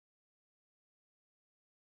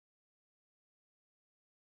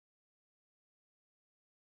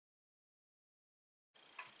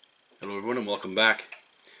Hello everyone and welcome back.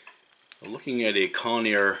 I'm looking at a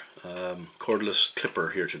Conair cordless clipper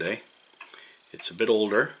here today. It's a bit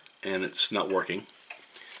older and it's not working.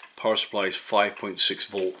 Power supply is 5.6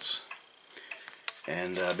 volts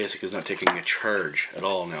and basically it's not taking a charge at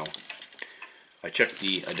all now. I checked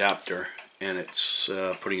the adapter and it's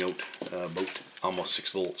putting out about almost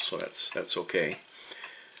 6 volts, so that's okay.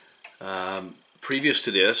 Previous to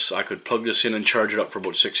this, I could plug this in and charge it up for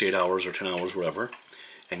about 6-8 hours or 10 hours, whatever,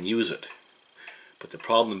 and use it. But the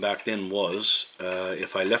problem back then was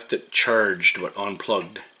if I left it charged but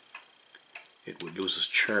unplugged, it would lose its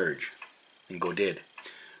charge and go dead.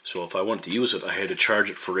 So if I wanted to use it, I had to charge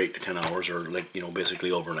it for 8 to 10 hours, or basically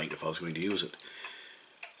overnight if I was going to use it.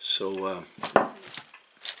 So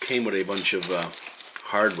came with a bunch of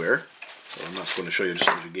hardware. So I'm not going to show you just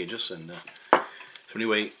a bunch of gauges. And so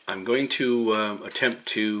anyway, I'm going to attempt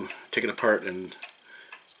to take it apart and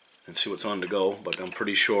see what's on to go, but I'm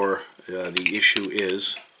pretty sure the issue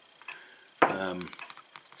is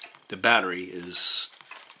the battery is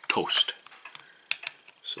toast.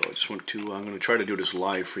 So I just want to, I'm going to try to do this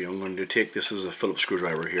live for you. I'm going to take this as a Phillips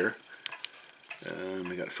screwdriver here.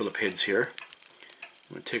 We got Phillips heads here.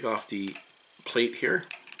 I'm going to take off the plate here,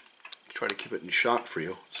 try to keep it in shot for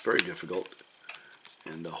you. It's very difficult.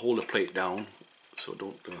 And hold the plate down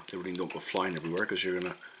so everything don't go flying everywhere, because you're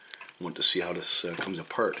going to want to see how this comes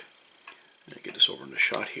apart. And I get this over in the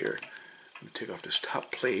shot here. I'm going to take off this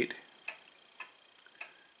top plate,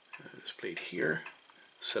 this plate here,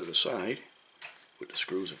 set it aside with the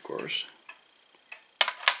screws, of course.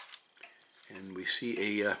 And we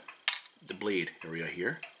see the blade area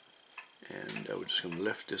here. And we're just going to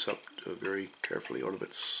lift this up very carefully out of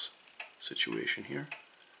its situation here.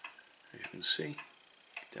 As you can see,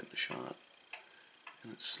 get that in the shot.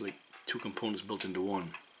 And it's like two components built into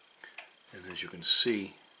one. And as you can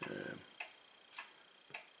see,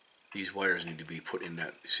 these wires need to be put in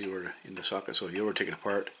that, see where in the socket. So if you ever take it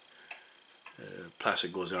apart,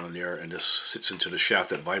 plastic goes down in the air and this sits into the shaft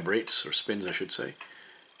that vibrates, or spins I should say,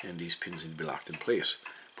 and these pins need to be locked in place.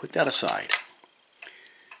 Put that aside.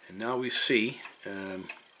 And now we see,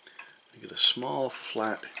 get a small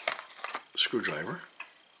flat screwdriver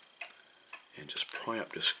and just pry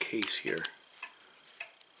up this case here,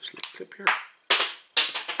 this little clip here,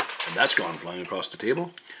 and that's gone flying across the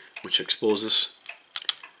table, which exposes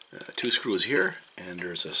two screws here, and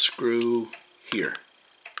there's a screw here,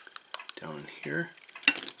 down in here.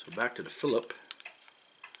 So back to the Phillip,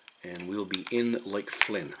 and we'll be in like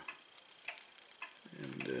Flynn.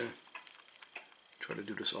 And try to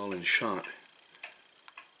do this all in shot.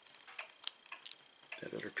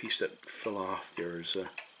 That other piece that fell off there is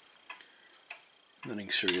nothing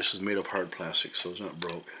serious. It's made of hard plastic, so it's not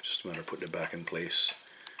broke. It's just a matter of putting it back in place.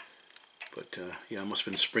 But yeah, it must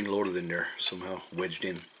have been spring loaded in there, somehow wedged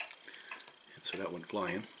in. And so that went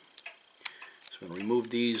flying. So I'm going to remove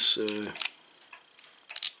these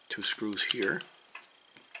two screws here.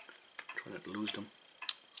 Try not to lose them.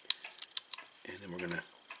 And then we're going to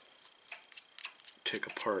take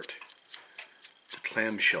apart the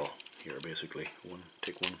clamshell here, basically.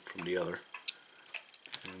 Take one from the other,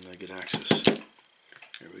 and I get access.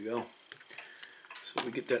 There we go. So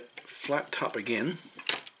we get that flat top again,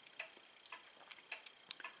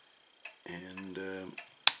 and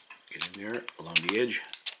get in there along the edge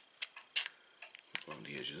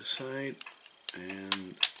of this side,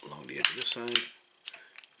 and along the edge of this side,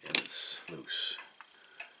 and it's loose.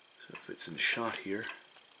 So if it's in the shot here,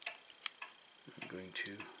 I'm going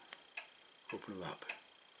to open it up.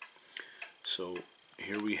 So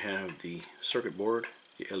here we have the circuit board,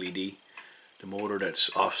 the LED, the motor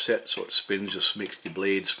that's offset so it spins, just makes the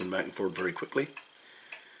blade spin back and forth very quickly.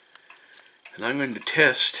 And I'm going to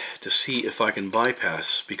test to see if I can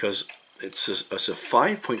bypass, because it's a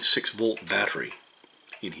 5.6 volt battery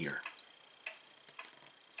in here.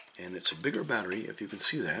 And it's a bigger battery, if you can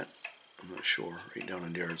see that. I'm not sure, right down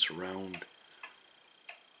in there it's round.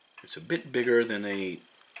 It's a bit bigger than a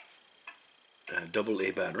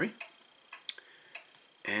AA battery,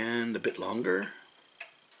 and a bit longer.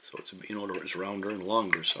 So it's, it's rounder and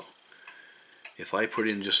longer. So if I put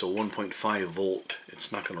in just a 1.5 volt,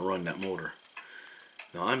 it's not going to run that motor.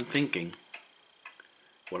 Now what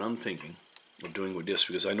I'm thinking of doing with this,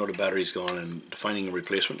 because I know the battery's gone, and finding a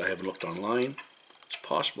replacement, I haven't looked online. It's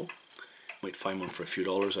possible. Might find one for a few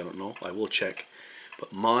dollars, I don't know. I will check.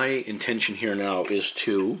 But my intention here now is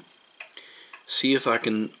to see if I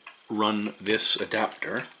can run this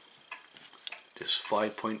adapter, this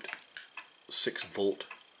 5.6 volt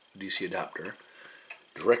DC adapter,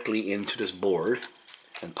 directly into this board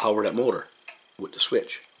and power that motor with the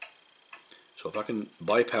switch. So if I can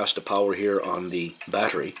bypass the power here on the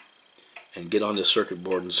battery and get on this circuit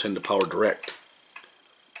board and send the power direct,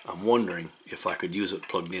 I'm wondering if I could use it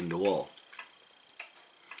plugged into the wall.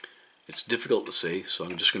 It's difficult to say, so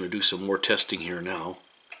I'm just going to do some more testing here now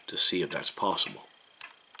to see if that's possible.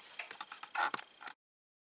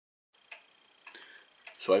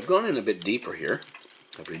 So I've gone in a bit deeper here.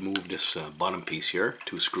 I've removed this bottom piece here,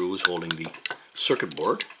 2 screws holding the circuit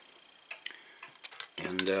board.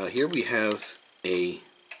 And here we have a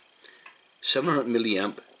 700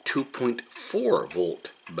 milliamp 2.4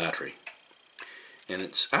 volt battery. And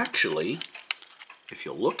it's actually, if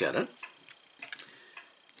you look at it,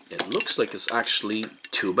 it looks like it's actually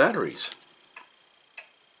 2 batteries.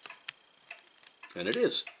 And it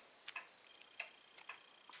is.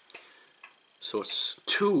 So it's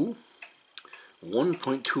 2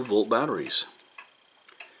 1.2 volt batteries.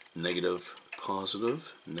 Negative,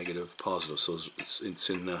 positive, negative, positive. So it's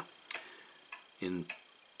in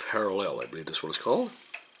parallel, I believe that's what it's called.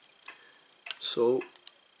 So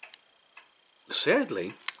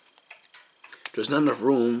sadly, there's not enough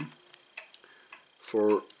room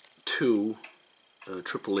for 2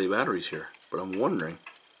 AAA batteries here. But I'm wondering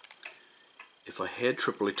if I had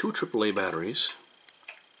two AAA batteries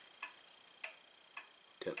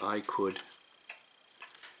that I could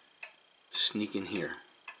sneak in here.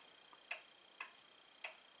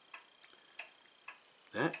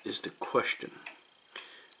 That is the question.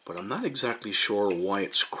 But I'm not exactly sure why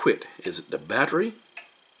it's quit. Is it the battery?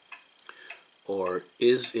 Or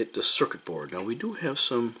is it the circuit board? Now we do have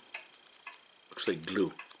some, looks like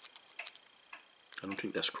glue. I don't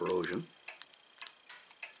think that's corrosion.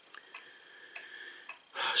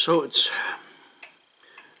 So it's,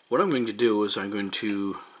 what I'm going to do is I'm going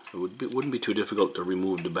to, wouldn't be too difficult to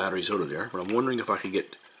remove the batteries out of there, but I'm wondering if I could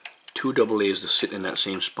get 2 AA's to sit in that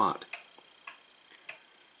same spot.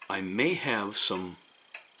 I may have some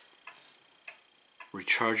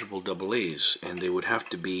rechargeable AA's, and they would have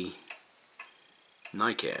to be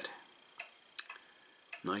NiCad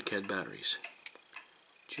batteries.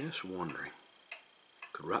 Just wondering.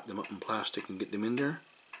 Could wrap them up in plastic and get them in there?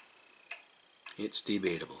 It's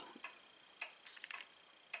debatable.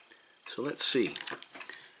 So let's see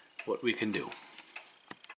what we can do.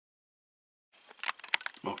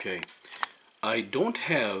 Okay, I don't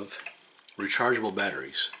have rechargeable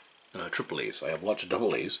batteries, AA's. I have lots of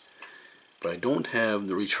AA's, but I don't have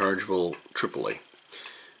the rechargeable AAA.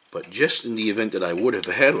 But just in the event that I would have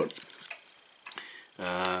had one,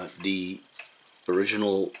 the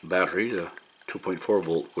original battery, the 2.4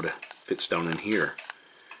 volt, would have fits down in here.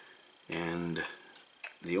 And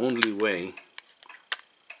the only way,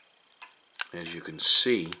 as you can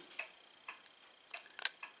see,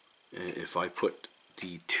 if I put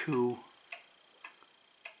the 2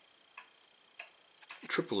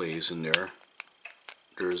 AA's in there,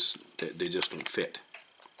 they just don't fit.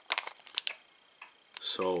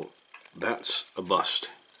 So that's a bust.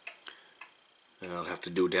 I'll have to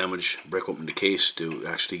do damage, break open the case to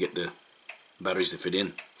actually get the batteries to fit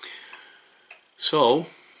in. So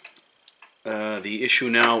the issue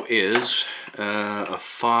now is a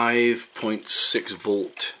 5.6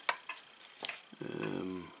 volt.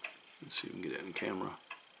 Let's see if we can get it in camera.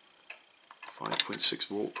 5.6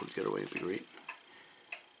 volt, put it the other way, it'd be great.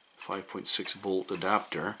 5.6 volt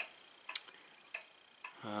adapter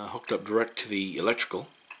hooked up direct to the electrical,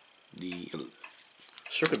 the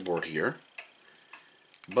circuit board here,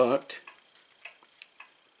 but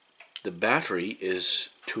the battery is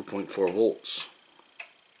 2.4 volts.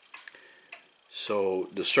 So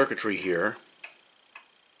the circuitry here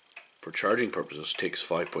for charging purposes takes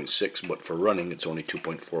 5.6, but for running it's only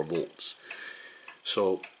 2.4 volts.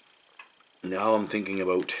 So now I'm thinking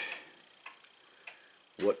about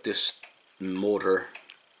what this motor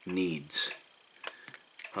needs.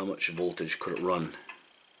 How much voltage could it run?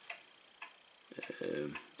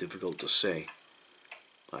 Difficult to say.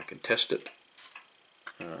 I can test it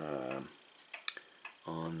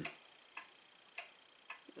on,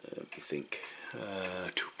 let me think,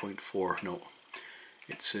 2.4, no,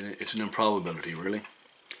 it's an improbability, really.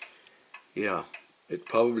 Yeah, it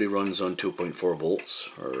probably runs on 2.4 volts,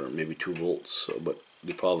 or maybe 2 volts, but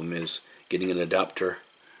the problem is getting an adapter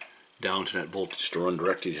down to that voltage to run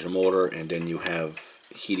directly to the motor, and then you have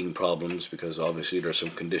heating problems because obviously there's some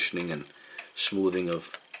conditioning and smoothing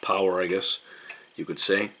of power, I guess you could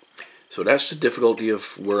say. So that's the difficulty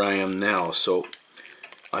of where I am now. So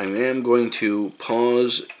I am going to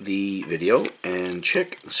pause the video and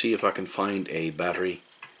check and see if I can find a battery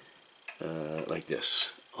like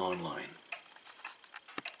this online.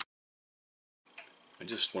 I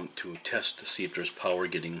just want to test to see if there's power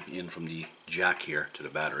getting in from the jack here to the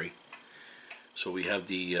battery. So we have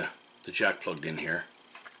the jack plugged in here,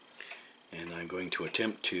 and I'm going to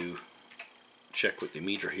attempt to check with the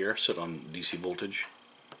meter here, set on DC voltage,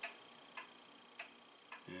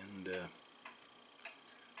 and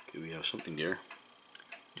okay, we have something there.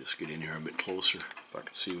 Just get in here a bit closer if I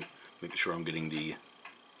can see, making sure I'm getting the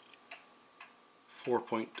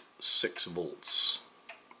 4.6 volts.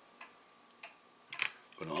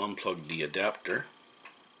 I'm going to unplug the adapter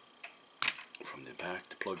from the back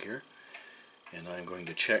to plug here, and I'm going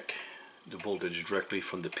to check the voltage directly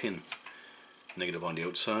from the pin. Negative on the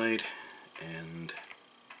outside and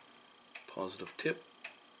positive tip.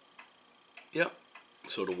 Yep,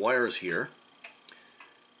 so the wires here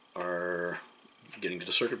are getting to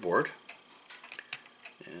the circuit board,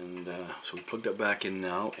 and so we plug that back in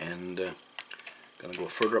now, and gonna go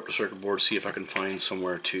further up the circuit board, see if I can find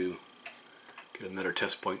somewhere to get another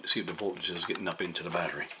test point to see if the voltage is getting up into the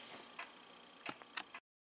battery.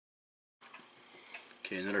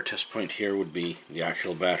 Okay, another test point here would be the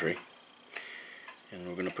actual battery, and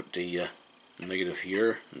we're going to put the negative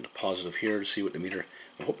here and the positive here to see what the meter.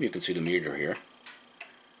 I'm hoping you can see the meter here.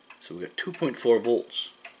 So we got 2.4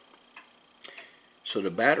 volts. So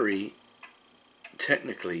the battery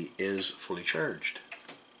technically is fully charged.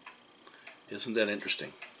 Isn't that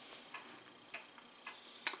interesting?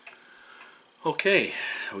 Okay,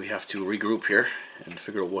 we have to regroup here and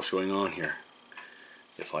figure out what's going on here.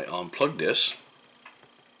 If I unplug this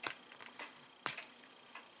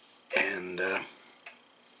and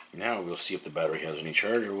now we'll see if the battery has any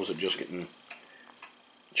charge, or was it just getting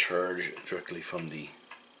charge directly from the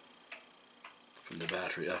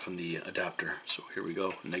battery, from the adapter. So here we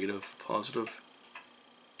go, negative, positive.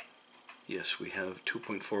 Yes, we have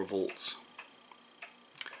 2.4 volts.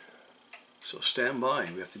 So stand by,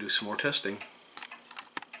 we have to do some more testing.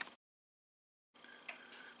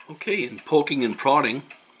 Okay, in poking and prodding,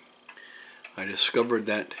 I discovered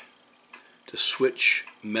that the switch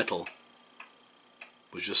metal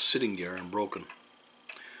was just sitting there and broken.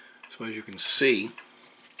 So as you can see,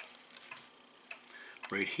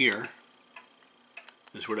 right here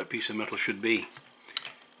is where that piece of metal should be,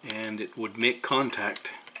 and it would make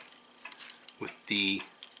contact with the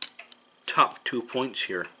top 2 points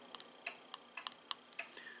here.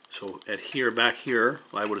 So at here, back here,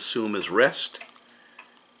 I would assume is rest,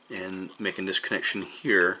 and making this connection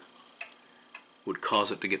here would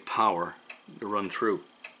cause it to get power to run through.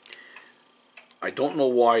 I don't know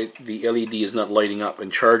why the LED is not lighting up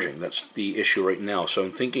and charging. That's the issue right now. So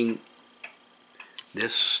I'm thinking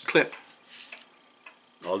this clip,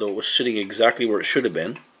 although it was sitting exactly where it should have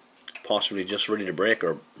been, possibly just ready to break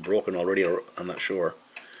or broken already, or I'm not sure,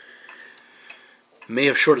 may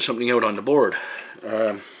have shorted something out on the board.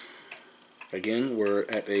 Again, we're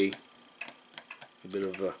at a bit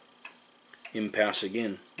of a impasse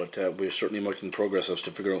again, but we're certainly making progress as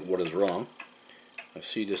to figure out what is wrong. I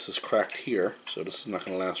see this is cracked here, so this is not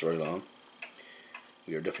going to last very long.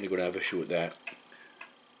 We are definitely going to have issue with that.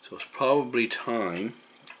 So it's probably time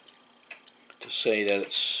to say that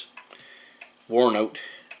it's worn out,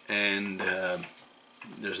 and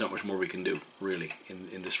there's not much more we can do, really,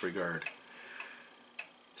 in this regard.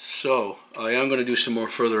 So I am going to do some more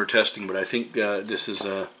further testing, but I think this is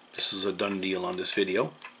a done deal on this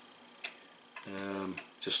video.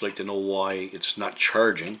 Just like to know why it's not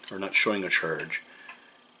charging, or not showing a charge,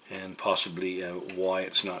 and possibly why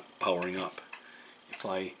it's not powering up. If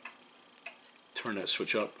I turn that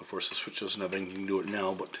switch up, of course the switch doesn't have anything to do with it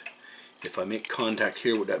now, but if I make contact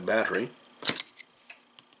here with that battery,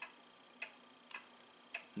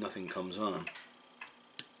 nothing comes on.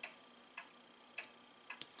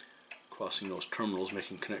 Crossing those terminals,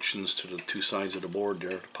 making connections to the two sides of the board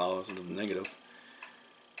there, the positive and negative,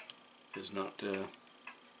 is not,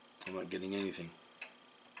 I'm not getting anything.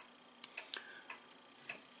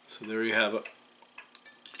 So there you have it.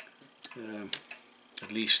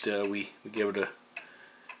 At least we gave it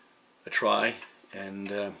a try,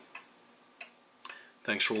 and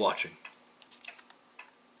thanks for watching.